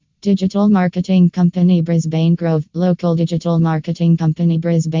Digital Marketing Company Brisbane Grove. Local Digital Marketing Company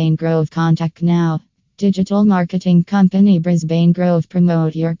Brisbane Grove. Contact now. Digital Marketing Company Brisbane Grove.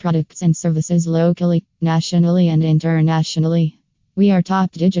 Promote your products and services locally, nationally, and internationally. We are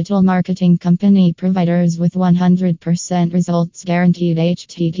top digital marketing company providers with 100% results guaranteed.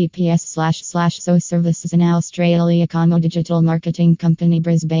 https:// services in Australia. Como Digital Marketing Company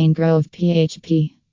Brisbane Grove. PHP